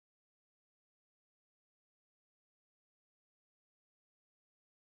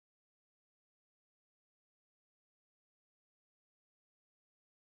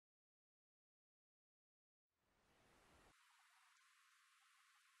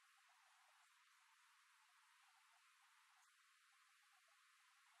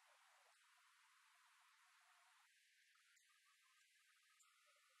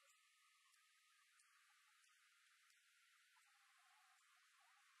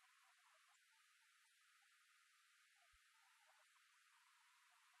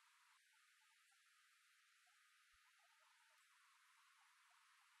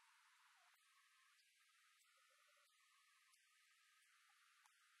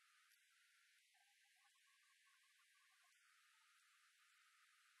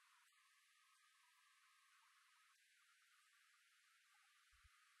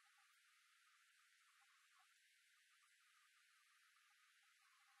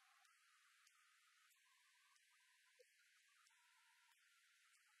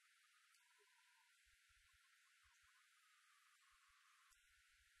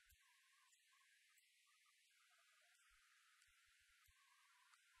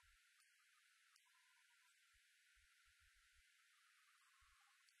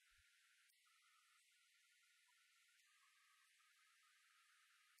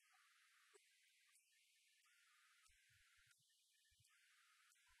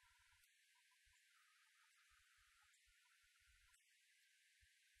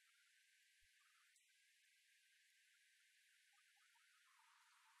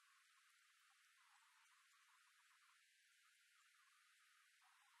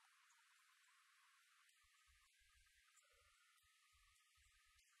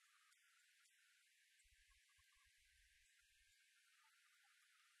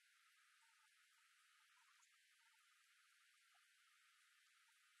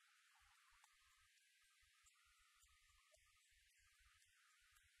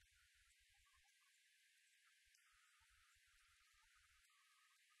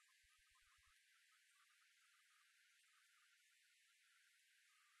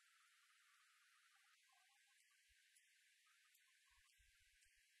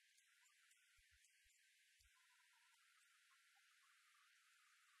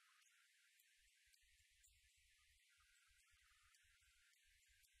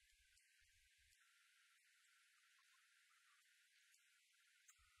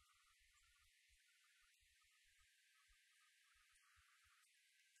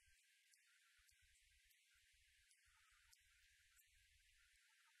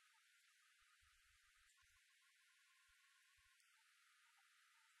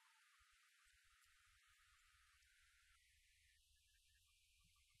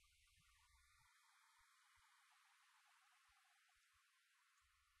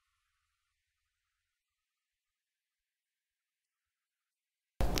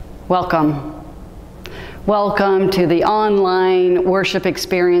Welcome. Welcome to the online worship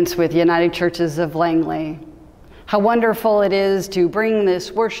experience with United Churches of Langley. How wonderful it is to bring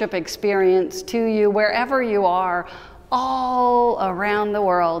this worship experience to you wherever you are, all around the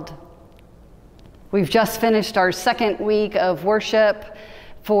world. We've just finished our second week of worship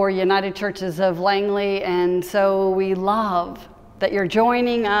for United Churches of Langley, and so we love that you're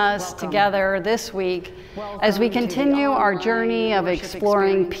joining us together this week as we continue our journey of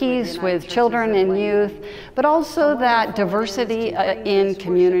exploring peace with children and youth, but also that diversity in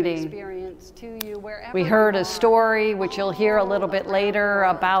community. We heard a story, which you'll hear a little bit later,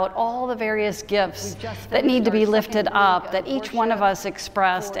 about all the various gifts that need to be lifted up, that each one of us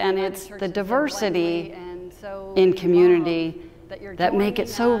expressed, and it's the diversity in community that make it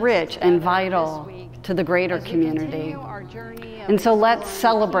so rich and vital to the greater community. And so let's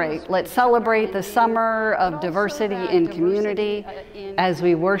celebrate the summer of diversity in community as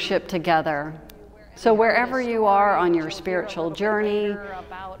we worship together. So wherever you are on your spiritual journey,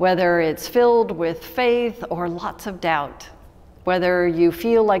 whether it's filled with faith or lots of doubt, whether you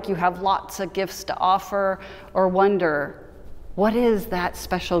feel like you have lots of gifts to offer or wonder, what is that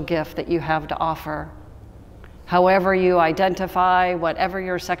special gift that you have to offer? However you identify, whatever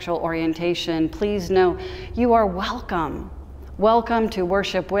your sexual orientation, please know you are welcome. Welcome to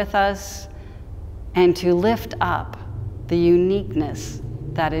worship with us and to lift up the uniqueness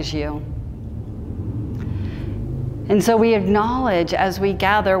that is you. And so we acknowledge as we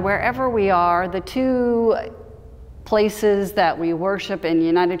gather, wherever we are, the two places that we worship in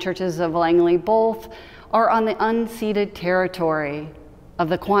United Churches of Langley, both are on the unceded territory of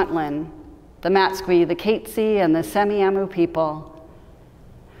the Kwantlen, the Matsqui, the Katsi, and the Semiahmoo people.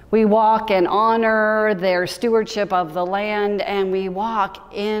 We walk and honor their stewardship of the land, and we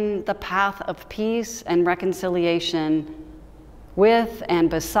walk in the path of peace and reconciliation with and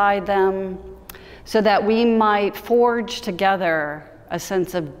beside them, so that we might forge together a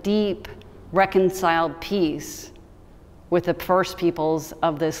sense of deep, reconciled peace with the first peoples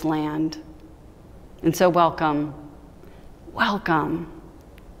of this land. And so welcome, welcome.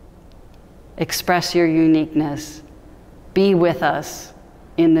 Express your uniqueness. Be with us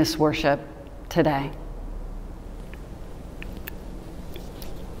in this worship today.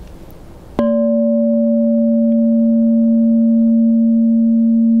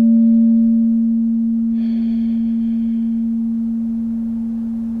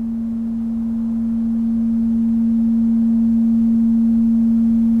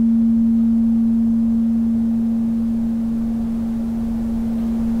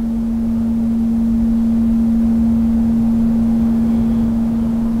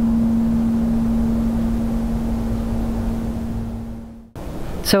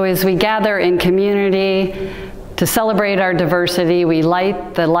 So as we gather in community to celebrate our diversity, we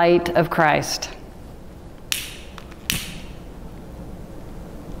light the light of Christ.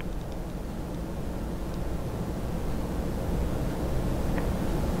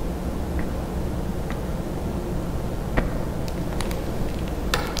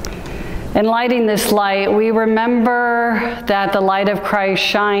 In lighting this light, we remember that the light of Christ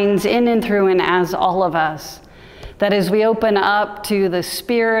shines in and through and as all of us. That as we open up to the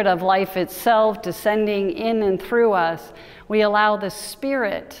Spirit of life itself descending in and through us, we allow the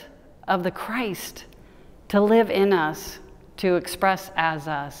Spirit of the Christ to live in us, to express as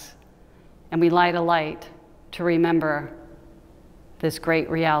us. And we light a light to remember this great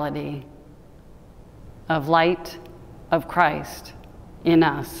reality of light of Christ in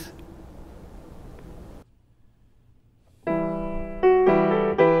us.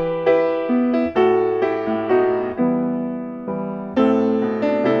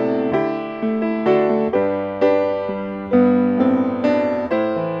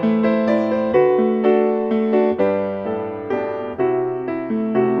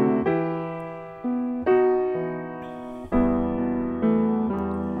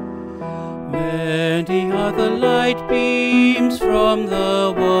 Many are the light beams from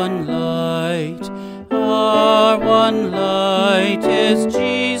the one light. Our one light is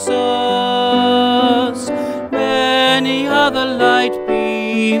Jesus. Many are the light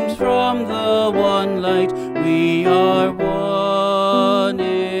beams from the one light. We are one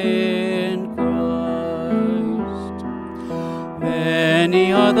in Christ.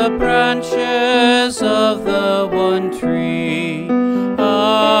 Many are the branches of the one tree.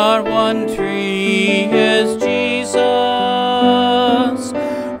 Our one tree is Jesus.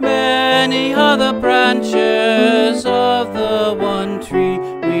 Many are the branches of the one tree.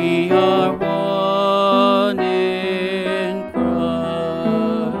 We are one in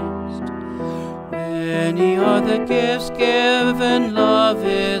Christ. Many are the gifts given, love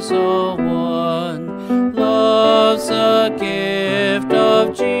is all one. Love's a gift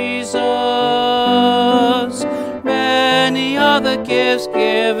of Jesus. Many are the gifts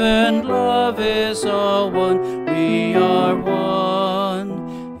given, love is all one. We are one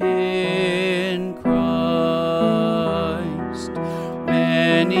in Christ.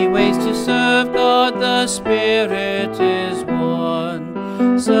 Many ways to serve God, the Spirit is one.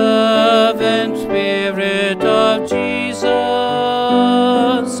 Servant Spirit of Jesus.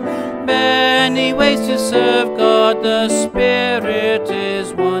 Many ways to serve God, the Spirit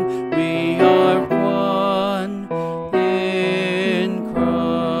is one. We are one in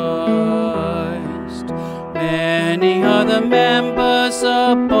Christ. Many are the members,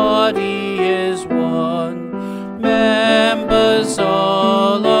 the body is one. Members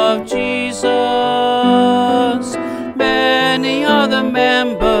all of Jesus. Many are the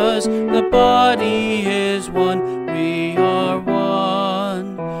members, the body is one. We are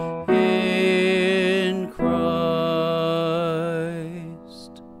one in Christ.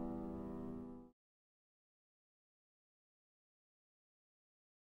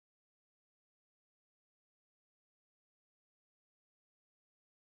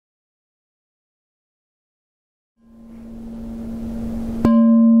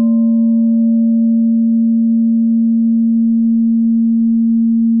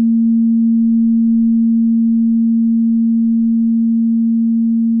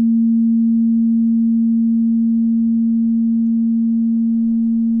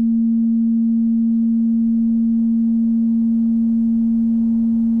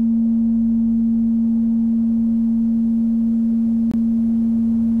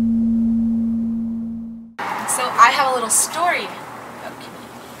 So I have a little story about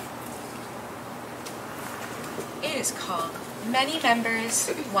community. It is called Many Members,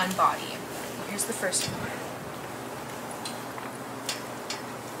 One Body. Here's the first one.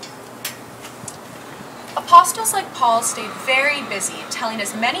 Apostles like Paul stayed very busy telling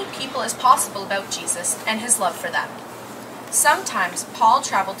as many people as possible about Jesus and his love for them. Sometimes Paul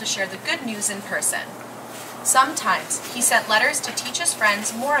traveled to share the good news in person. Sometimes he sent letters to teach his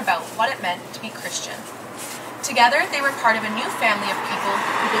friends more about what it meant to be Christian. Together, they were part of a new family of people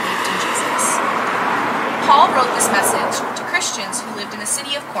who believed in Jesus. Paul wrote this message to Christians who lived in the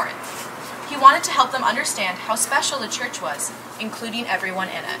city of Corinth. He wanted to help them understand how special the church was, including everyone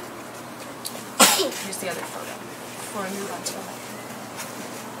in it. Here's the other photo before we move on to the life.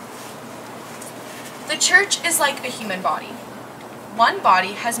 The church is like a human body. One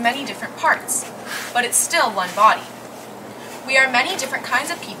body has many different parts, but it's still one body. We are many different kinds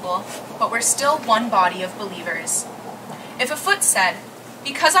of people, but we're still one body of believers. If a foot said,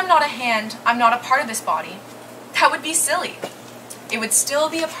 "Because I'm not a hand, I'm not a part of this body," that would be silly. It would still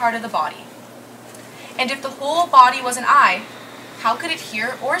be a part of the body. And if the whole body was an eye, how could it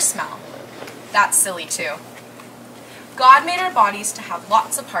hear or smell? That's silly too. God made our bodies to have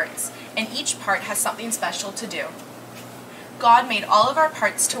lots of parts, and each part has something special to do. God made all of our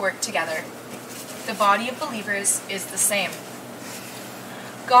parts to work together. The body of believers is the same.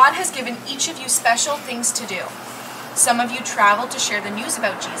 God has given each of you special things to do. Some of you travel to share the news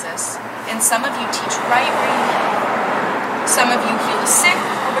about Jesus, and some of you teach right where you live. Some of you heal the sick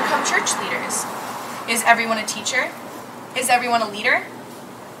or become church leaders. Is everyone a teacher? Is everyone a leader?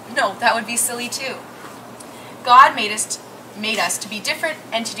 No, that would be silly too. God made us to be different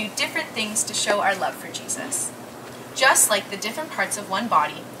and to do different things to show our love for Jesus. Just like the different parts of one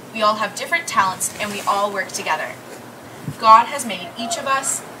body, we all have different talents and we all work together. God has made each of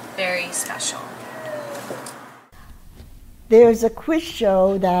us very special. There's a quiz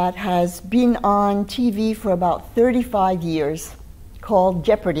show that has been on TV for about 35 years called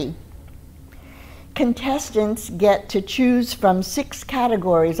Jeopardy! Contestants get to choose from 6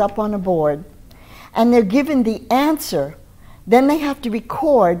 categories up on a board, and they're given the answer. Then they have to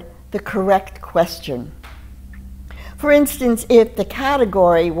record the correct question. For instance, if the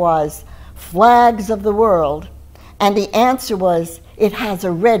category was flags of the world, and the answer was, it has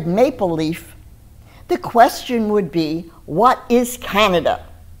a red maple leaf, the question would be, what is Canada?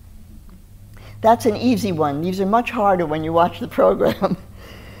 That's an easy one. These are much harder when you watch the program.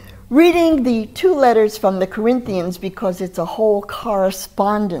 Reading the 2 letters from the Corinthians, because it's a whole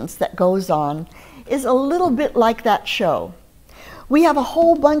correspondence that goes on, is a little bit like that show. We have a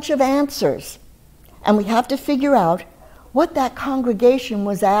whole bunch of answers, and we have to figure out what that congregation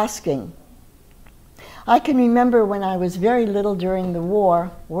was asking. I can remember when I was very little during the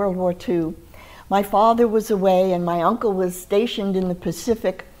war, World War II, my father was away and my uncle was stationed in the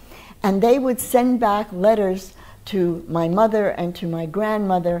Pacific, and they would send back letters to my mother and to my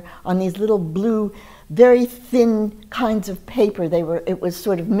grandmother on these little blue, very thin kinds of paper. It was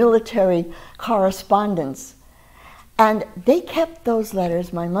sort of military correspondence. And they kept those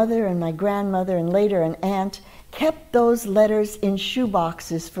letters, my mother and my grandmother and later an aunt, kept those letters in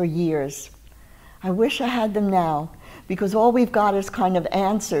shoeboxes for years. I wish I had them now, because all we've got is kind of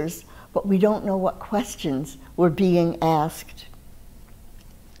answers, but we don't know what questions were being asked.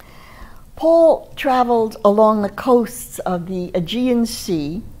 Paul traveled along the coasts of the Aegean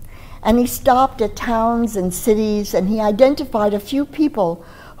Sea, and he stopped at towns and cities, and he identified a few people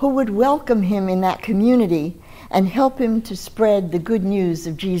who would welcome him in that community and help him to spread the good news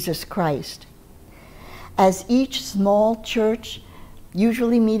of Jesus Christ. As each small church,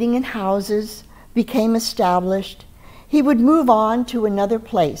 usually meeting in houses, became established, he would move on to another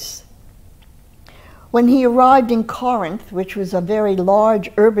place. When he arrived in Corinth, which was a very large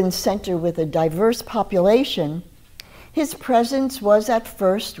urban center with a diverse population, his presence was at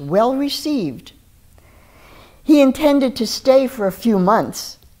first well received. He intended to stay for a few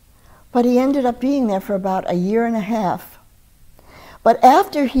months, but he ended up being there for about a year and a half. But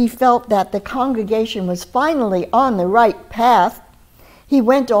after he felt that the congregation was finally on the right path, he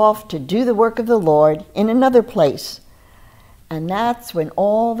went off to do the work of the Lord in another place. And that's when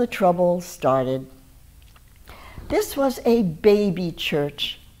all the trouble started. This was a baby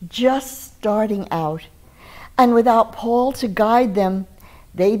church, just starting out. And without Paul to guide them,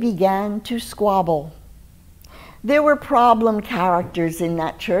 they began to squabble. There were problem characters in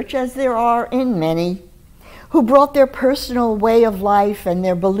that church, as there are in many, who brought their personal way of life and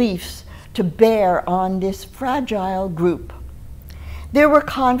their beliefs to bear on this fragile group. There were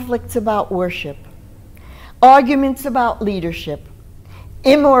conflicts about worship, arguments about leadership,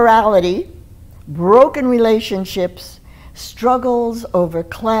 immorality, broken relationships, struggles over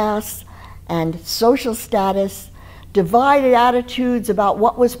class and social status, divided attitudes about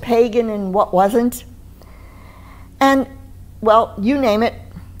what was pagan and what wasn't. And, well, you name it,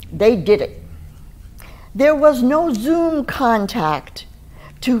 they did it. There was no Zoom contact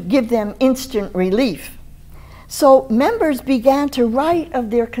to give them instant relief. So members began to write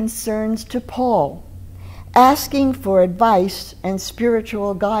of their concerns to Paul, asking for advice and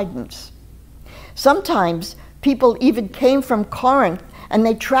spiritual guidance. Sometimes people even came from Corinth and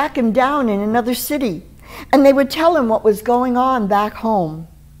they'd track him down in another city, and they would tell him what was going on back home.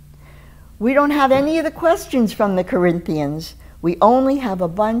 We don't have any of the questions from the Corinthians. We only have a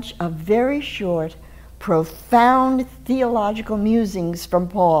bunch of very short, profound theological musings from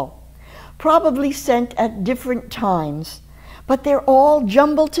Paul, probably sent at different times, but they're all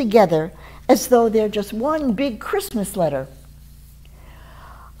jumbled together as though they're just one big Christmas letter.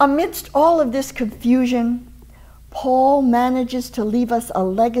 Amidst all of this confusion, Paul manages to leave us a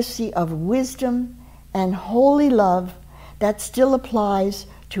legacy of wisdom and holy love that still applies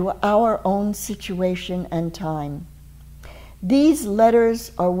to our own situation and time. These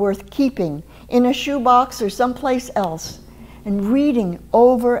letters are worth keeping in a shoebox or someplace else and reading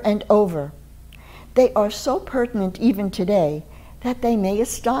over and over. They are so pertinent even today that they may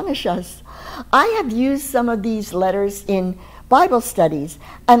astonish us. I have used some of these letters in Bible studies,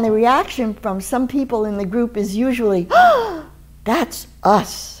 and the reaction from some people in the group is usually, "Oh, that's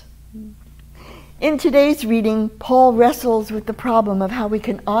us." In today's reading, Paul wrestles with the problem of how we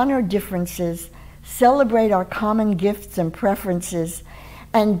can honor differences, celebrate our common gifts and preferences,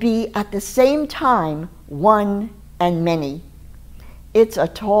 and be at the same time one and many. It's a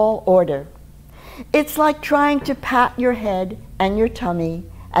tall order. It's like trying to pat your head and your tummy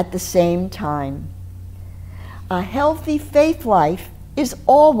at the same time. A healthy faith life is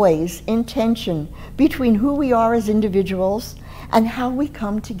always in tension between who we are as individuals and how we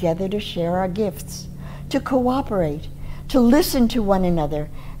come together to share our gifts, to cooperate, to listen to one another,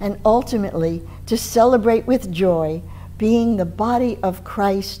 and ultimately to celebrate with joy being the body of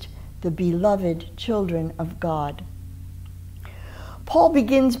Christ, the beloved children of God. Paul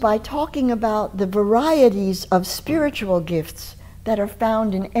begins by talking about the varieties of spiritual gifts that are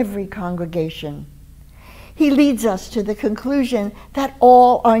found in every congregation. He leads us to the conclusion that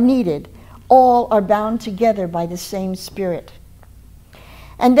all are needed, all are bound together by the same Spirit.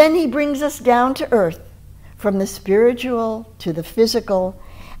 And then he brings us down to earth, from the spiritual to the physical,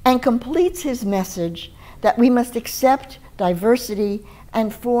 and completes his message that we must accept diversity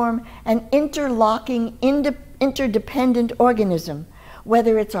and form an interlocking, interdependent organism,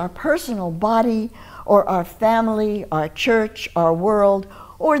 whether it's our personal body or our family, our church, our world,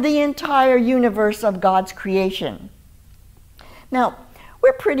 or the entire universe of God's creation. Now,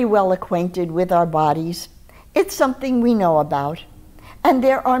 we're pretty well acquainted with our bodies. It's something we know about. And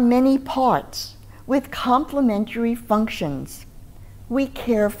there are many parts, with complementary functions. We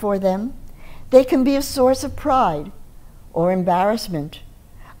care for them. They can be a source of pride or embarrassment,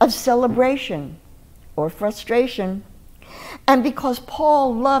 of celebration or frustration. And because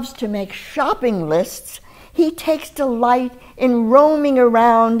Paul loves to make shopping lists, he takes delight in roaming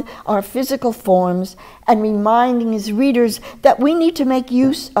around our physical forms and reminding his readers that we need to make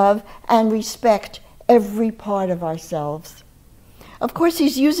use of and respect every part of ourselves. Of course,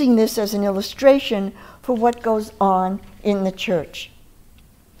 he's using this as an illustration for what goes on in the church.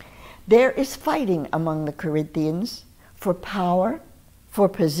 There is fighting among the Corinthians for power, for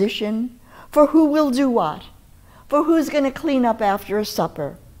position, for who will do what, for who's going to clean up after a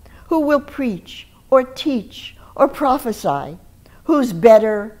supper, who will preach or teach or prophesy, who's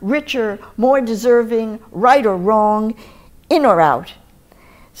better, richer, more deserving, right or wrong, in or out.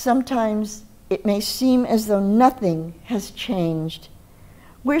 Sometimes it may seem as though nothing has changed.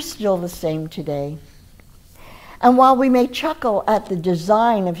 We're still the same today. And while we may chuckle at the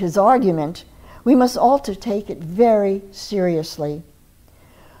design of his argument, we must also take it very seriously.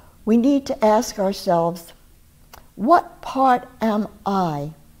 We need to ask ourselves, what part am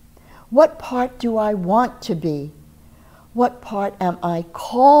I? What part do I want to be? What part am I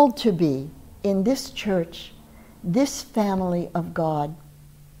called to be in this church, this family of God?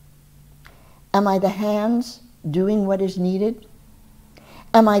 Am I the hands doing what is needed?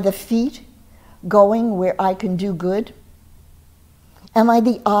 Am I the feet going where I can do good? Am I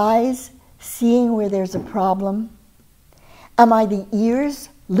the eyes seeing where there's a problem? Am I the ears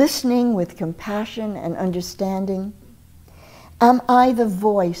listening with compassion and understanding? Am I the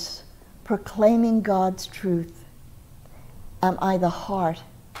voice proclaiming God's truth? Am I the heart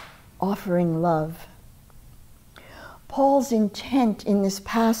offering love? Paul's intent in this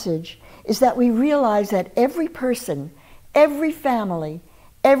passage is that we realize that every person, every family,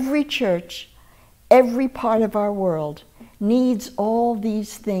 every church, every part of our world needs all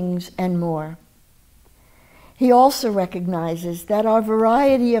these things and more. He also recognizes that our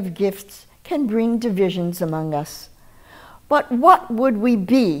variety of gifts can bring divisions among us. But what would we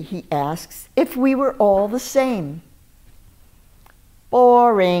be, he asks, if we were all the same?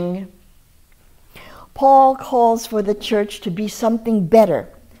 Boring. Paul calls for the church to be something better,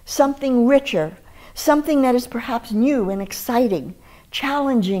 something richer, something that is perhaps new and exciting,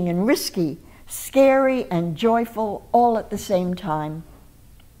 challenging and risky, scary and joyful all at the same time.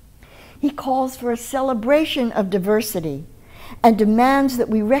 He calls for a celebration of diversity and demands that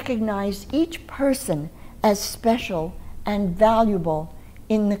we recognize each person as special and valuable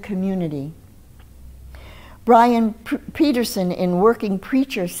in the community. Brian Peterson in Working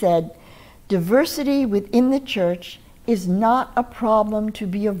Preacher said, "Diversity within the church is not a problem to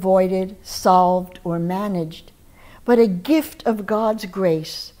be avoided, solved, or managed, but a gift of God's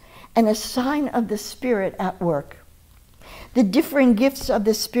grace and a sign of the Spirit at work. The differing gifts of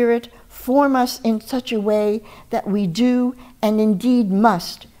the Spirit form us in such a way that we do and indeed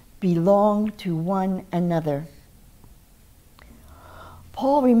must belong to one another."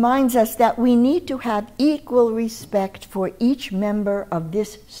 Paul reminds us that we need to have equal respect for each member of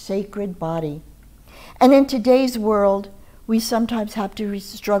this sacred body. And in today's world, we sometimes have to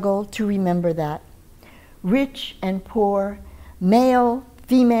struggle to remember that. Rich and poor, male,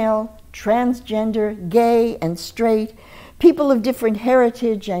 female, transgender, gay and straight, people of different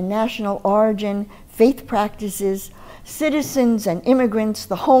heritage and national origin, faith practices, citizens and immigrants,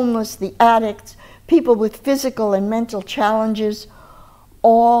 the homeless, the addicts, people with physical and mental challenges,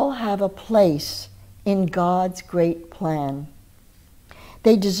 all have a place in God's great plan.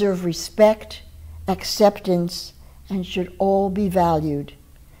 They deserve respect, acceptance, and should all be valued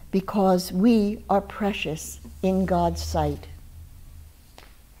because we are precious in God's sight.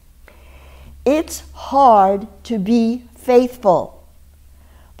 It's hard to be faithful,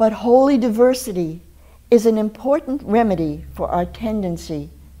 but holy diversity is an important remedy for our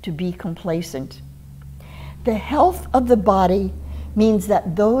tendency to be complacent. The health of the body means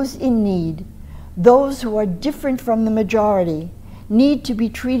that those in need, those who are different from the majority, need to be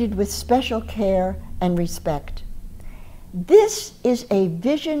treated with special care and respect. This is a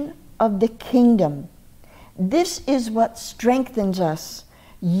vision of the kingdom. This is what strengthens us,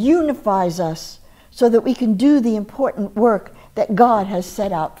 unifies us, so that we can do the important work that God has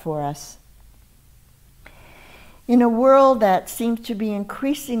set out for us. In a world that seems to be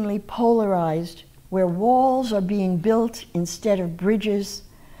increasingly polarized, where walls are being built instead of bridges,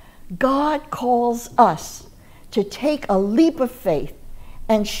 God calls us to take a leap of faith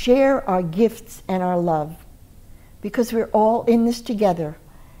and share our gifts and our love, because we're all in this together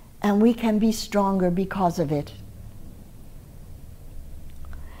and we can be stronger because of it.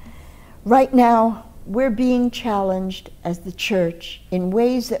 Right now, we're being challenged as the church in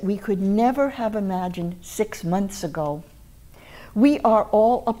ways that we could never have imagined 6 months ago. We are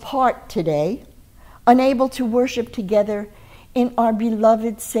all apart today, unable to worship together in our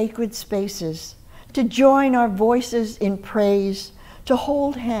beloved sacred spaces, to join our voices in praise, to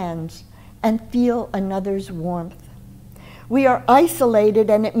hold hands and feel another's warmth. We are isolated,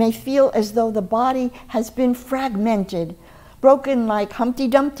 and it may feel as though the body has been fragmented, broken like Humpty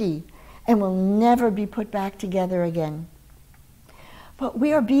Dumpty, and will never be put back together again. But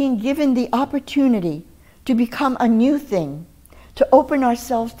we are being given the opportunity to become a new thing, to open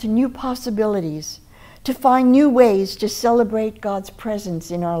ourselves to new possibilities, to find new ways to celebrate God's presence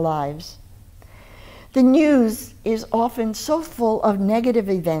in our lives. The news is often so full of negative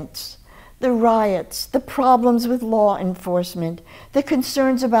events, the riots, the problems with law enforcement, the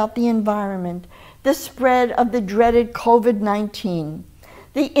concerns about the environment, the spread of the dreaded COVID-19,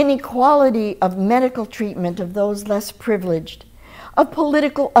 the inequality of medical treatment of those less privileged, of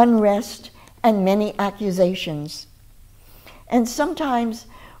political unrest, and many accusations. And sometimes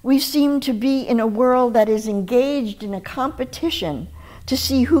we seem to be in a world that is engaged in a competition to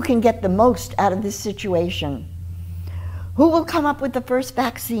see who can get the most out of this situation. Who will come up with the first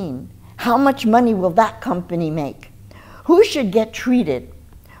vaccine? How much money will that company make? Who should get treated?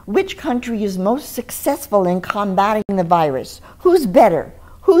 Which country is most successful in combating the virus? Who's better?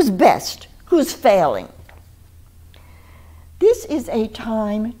 Who's best? Who's failing? This is a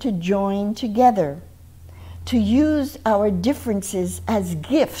time to join together, to use our differences as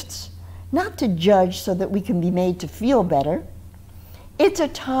gifts, not to judge so that we can be made to feel better. It's a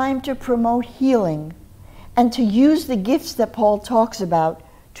time to promote healing and to use the gifts that Paul talks about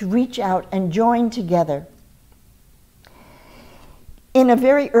to reach out and join together. In a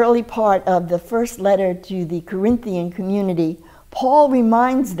very early part of the first letter to the Corinthian community, Paul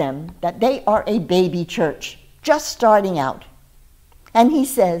reminds them that they are a baby church, just starting out. And he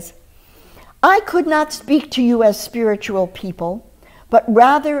says, I could not speak to you as spiritual people, but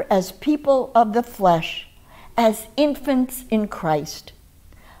rather as people of the flesh, as infants in Christ.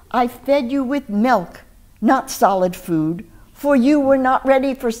 I fed you with milk, not solid food, for you were not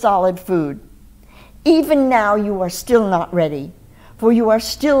ready for solid food. Even now you are still not ready, for you are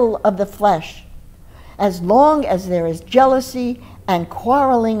still of the flesh. As long as there is jealousy and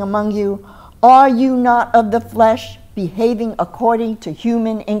quarreling among you, are you not of the flesh, behaving according to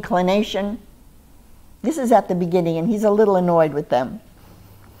human inclination? This is at the beginning, and he's a little annoyed with them.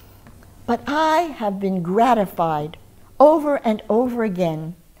 But I have been gratified over and over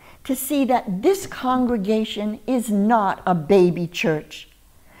again to see that this congregation is not a baby church.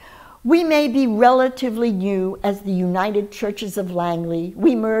 We may be relatively new as the United Churches of Langley.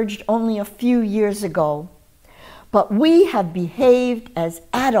 We merged only a few years ago. But we have behaved as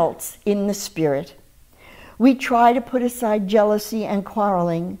adults in the Spirit. We try to put aside jealousy and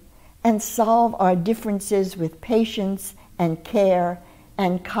quarreling and solve our differences with patience and care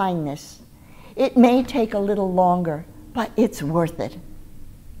and kindness. It may take a little longer, but it's worth it.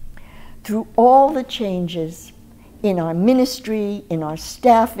 Through all the changes in our ministry, in our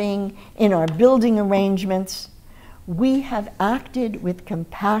staffing, in our building arrangements, we have acted with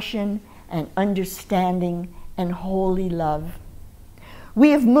compassion and understanding and holy love.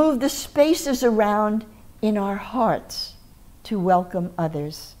 We have moved the spaces around in our hearts to welcome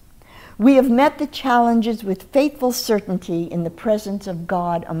others. We have met the challenges with faithful certainty in the presence of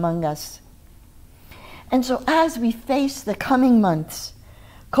God among us. And so as we face the coming months,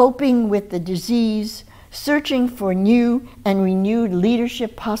 coping with the disease, searching for new and renewed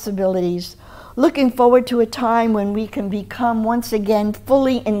leadership possibilities, looking forward to a time when we can become once again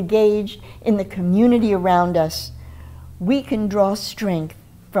fully engaged in the community around us, we can draw strength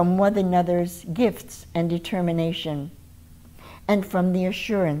from one another's gifts and determination, and from the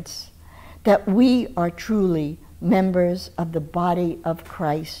assurance that we are truly members of the body of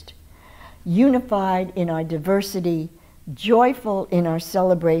Christ, unified in our diversity, joyful in our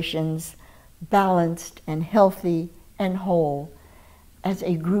celebrations, balanced and healthy and whole as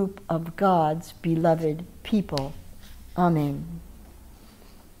a group of God's beloved people. Amen.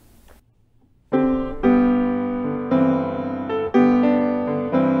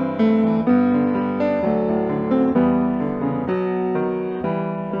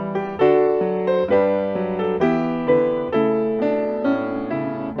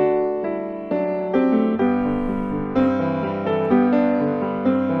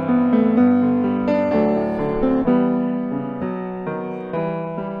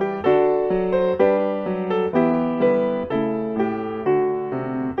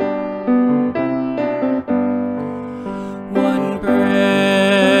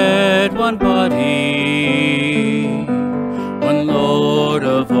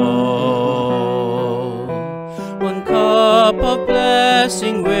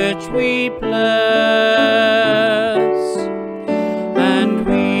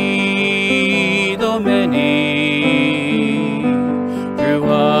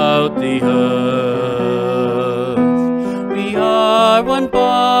 throughout the earth. We are one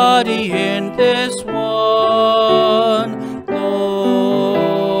body in this one Lord.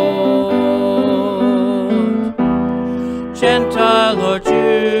 Gentile or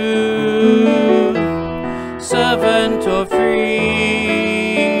Jew, servant or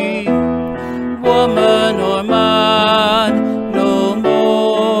free, woman or man, no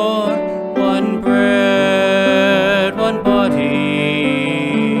more. One bread, one body,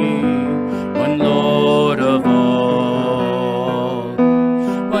 one Lord of all.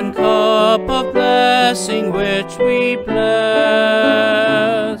 One cup of blessing which we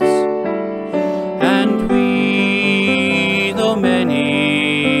bless, and we, though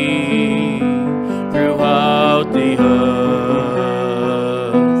many, throughout the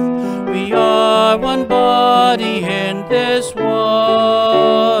earth, we are one body in this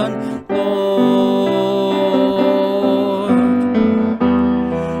one Lord.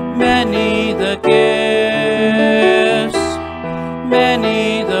 Many the gifts,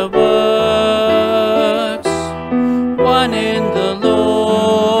 many the works, one in the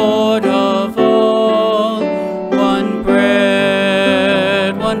Lord of all. One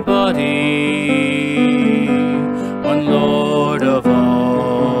bread, one body, one Lord of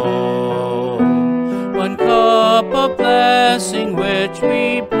all. One cup of blessing which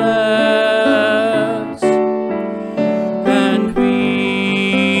we bless, and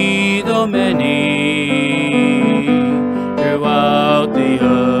we, though many, throughout the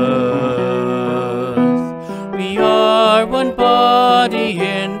earth, we are one body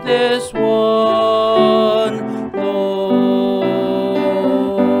in this one Lord.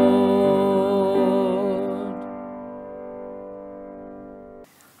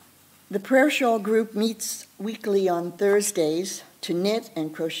 The prayer shawl group meets weekly on Thursdays to knit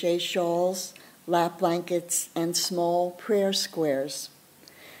and crochet shawls, lap blankets, and small prayer squares,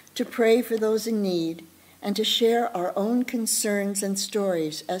 to pray for those in need, and to share our own concerns and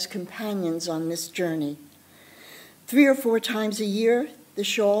stories as companions on this journey. 3 or 4 times a year, the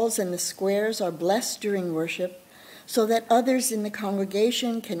shawls and the squares are blessed during worship so that others in the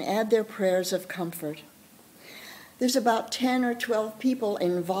congregation can add their prayers of comfort. There's about 10 or 12 people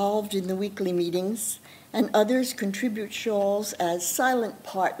involved in the weekly meetings, and others contribute shawls as silent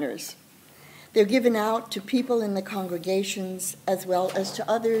partners. They're given out to people in the congregations as well as to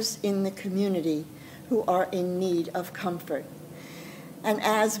others in the community who are in need of comfort. And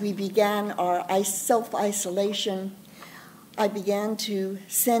as we began our self-isolation, I began to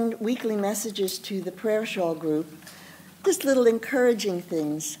send weekly messages to the prayer shawl group, just little encouraging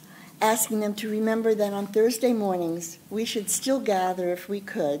things, asking them to remember that on Thursday mornings we should still gather if we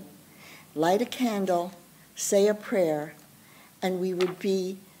could, light a candle, say a prayer, and we would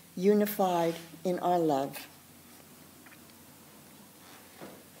be unified in our love.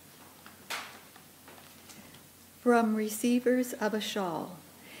 From Receivers of a Shawl.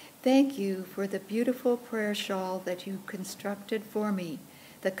 Thank you for the beautiful prayer shawl that you constructed for me.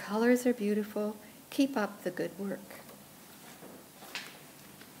 The colors are beautiful. Keep up the good work.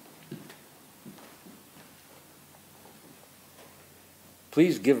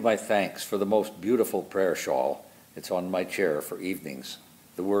 Please give my thanks for the most beautiful prayer shawl. It's on my chair for evenings.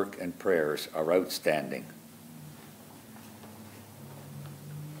 The work and prayers are outstanding.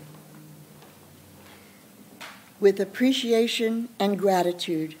 With appreciation and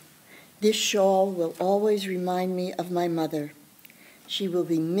gratitude, this shawl will always remind me of my mother. She will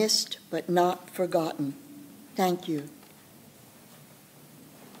be missed but not forgotten. Thank you.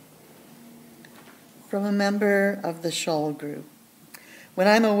 From a member of the shawl group. When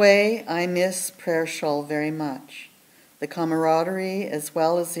I'm away, I miss prayer shawl very much. The camaraderie as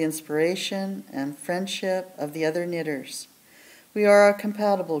well as the inspiration and friendship of the other knitters. We are a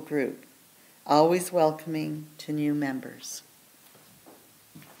compatible group, always welcoming to new members.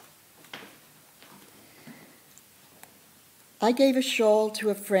 I gave a shawl to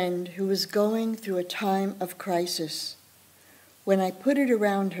a friend who was going through a time of crisis. When I put it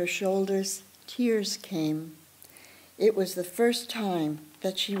around her shoulders, tears came. It was the first time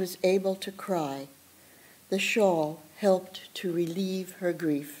that she was able to cry. The shawl helped to relieve her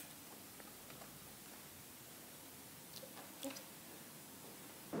grief.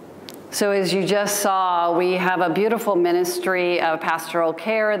 So as you just saw, we have a beautiful ministry of pastoral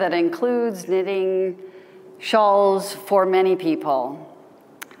care that includes knitting shawls for many people.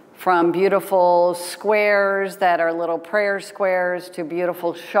 From beautiful squares that are little prayer squares to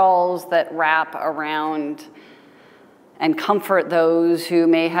beautiful shawls that wrap around and comfort those who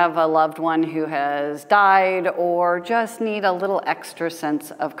may have a loved one who has died or just need a little extra sense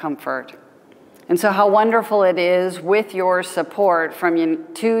of comfort. And so how wonderful it is with your support from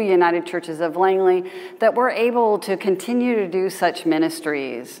two United Churches of Langley that we're able to continue to do such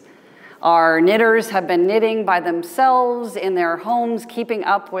ministries. Our knitters have been knitting by themselves in their homes, keeping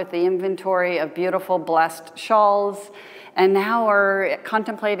up with the inventory of beautiful, blessed shawls, and now are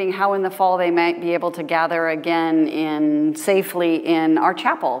contemplating how in the fall they might be able to gather again safely in our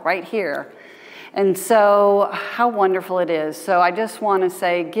chapel right here. And so how wonderful it is. So I just want to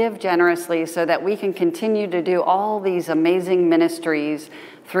say, give generously so that we can continue to do all these amazing ministries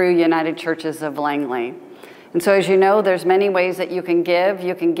through United Churches of Langley. And so as you know, there's many ways that you can give.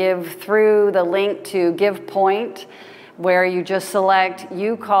 You can give through the link to Give Point, where you just select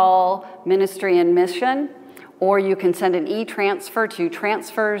UCoL Ministry and Mission, or you can send an e-transfer to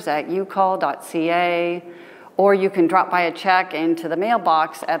transfers@ucol.ca, or you can drop by a check into the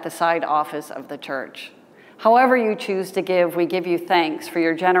mailbox at the side office of the church. However you choose to give, we give you thanks for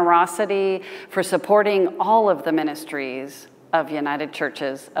your generosity, for supporting all of the ministries of United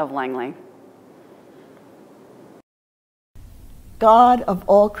Churches of Langley. God of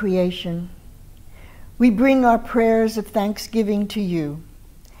all creation, we bring our prayers of thanksgiving to you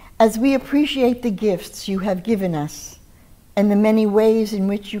as we appreciate the gifts you have given us and the many ways in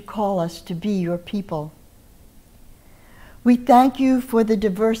which you call us to be your people. We thank you for the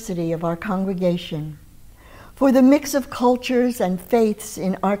diversity of our congregation, for the mix of cultures and faiths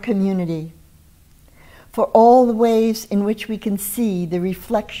in our community, for all the ways in which we can see the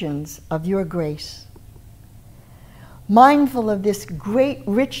reflections of your grace. Mindful of this great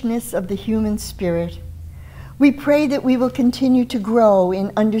richness of the human spirit, we pray that we will continue to grow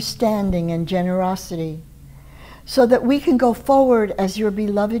in understanding and generosity, so that we can go forward as your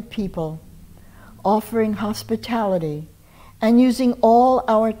beloved people, offering hospitality and using all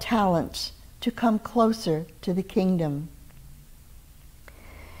our talents to come closer to the kingdom.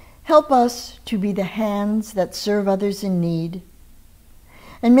 Help us to be the hands that serve others in need,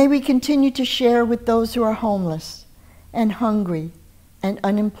 and may we continue to share with those who are homeless and hungry and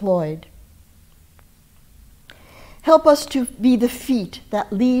unemployed. Help us to be the feet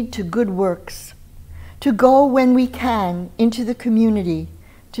that lead to good works, to go when we can into the community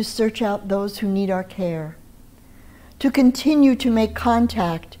to search out those who need our care, to continue to make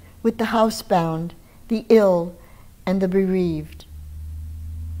contact with the housebound, the ill, and the bereaved.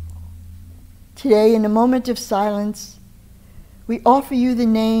 Today, in a moment of silence, we offer you the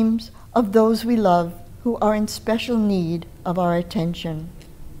names of those we love who are in special need of our attention.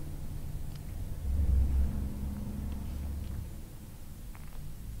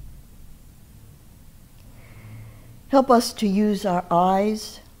 Help us to use our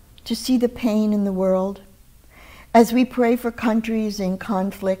eyes to see the pain in the world as we pray for countries in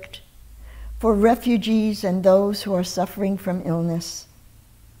conflict, for refugees and those who are suffering from illness.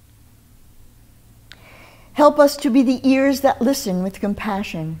 Help us to be the ears that listen with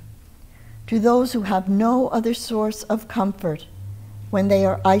compassion to those who have no other source of comfort when they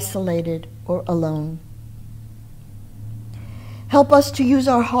are isolated or alone. Help us to use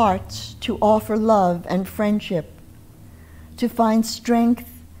our hearts to offer love and friendship, to find strength,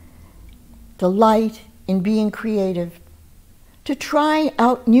 delight in being creative, to try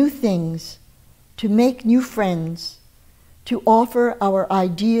out new things, to make new friends, to offer our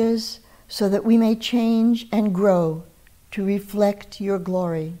ideas so that we may change and grow to reflect your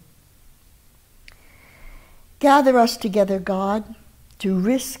glory. Gather us together, God, to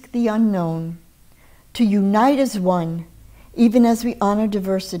risk the unknown, to unite as one, even as we honor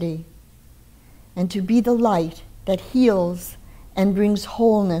diversity, and to be the light that heals and brings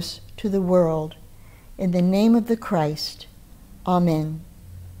wholeness to the world. In the name of the Christ, amen.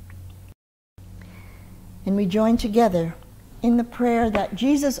 And we join together in the prayer that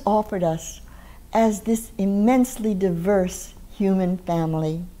Jesus offered us as this immensely diverse human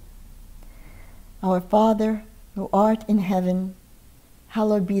family. Our Father, who art in heaven,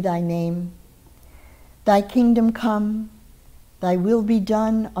 hallowed be thy name. Thy kingdom come, thy will be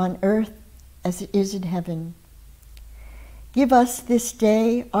done on earth as it is in heaven. Give us this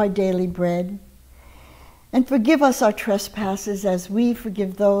day our daily bread, and forgive us our trespasses as we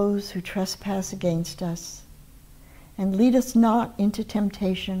forgive those who trespass against us. And lead us not into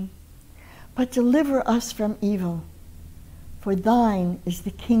temptation, but deliver us from evil. For thine is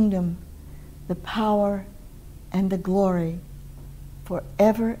the kingdom, the power, and the glory,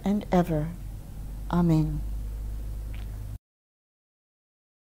 forever and ever. Amen.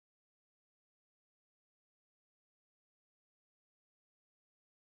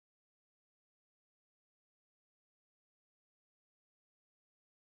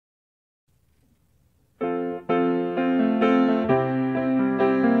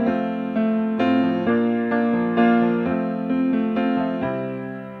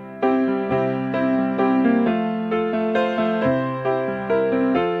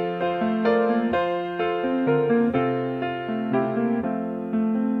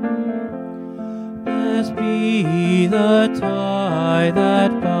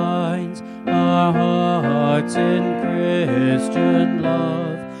 that binds our hearts in Christian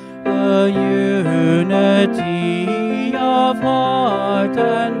love, the unity of heart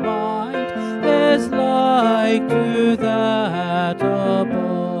and mind is like to that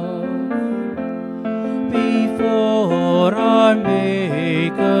above. Before our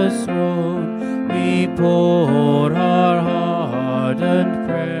Maker's throne we pour our ardent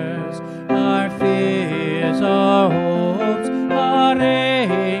prayers, our fears, our hopes, our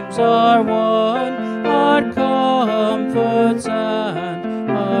aims are one, our comforts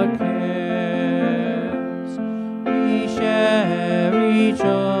and our cares. We share each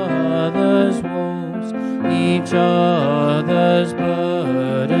other's woes, each other's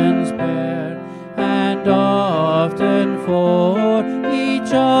burdens bear, and often for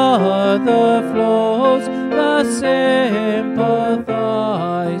each other flows the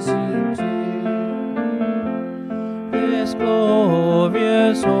sympathizing tear. This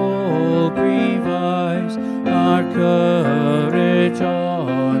glorious hope revives our courage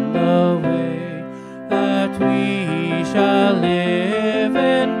on the way, that we shall live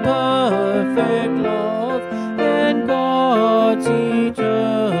in perfect love in God's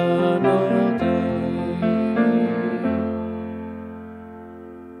eternal day.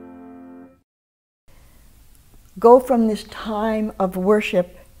 Go from this time of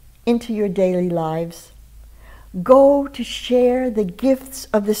worship into your daily lives. Go to share the gifts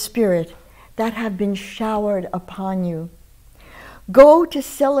of the Spirit that have been showered upon you. Go to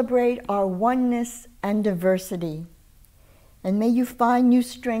celebrate our oneness and diversity. And may you find new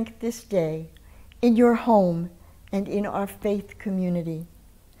strength this day in your home and in our faith community,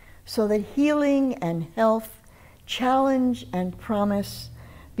 so that healing and health, challenge and promise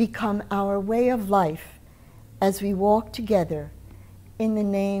become our way of life as we walk together in the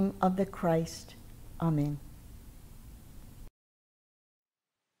name of the Christ. Amen.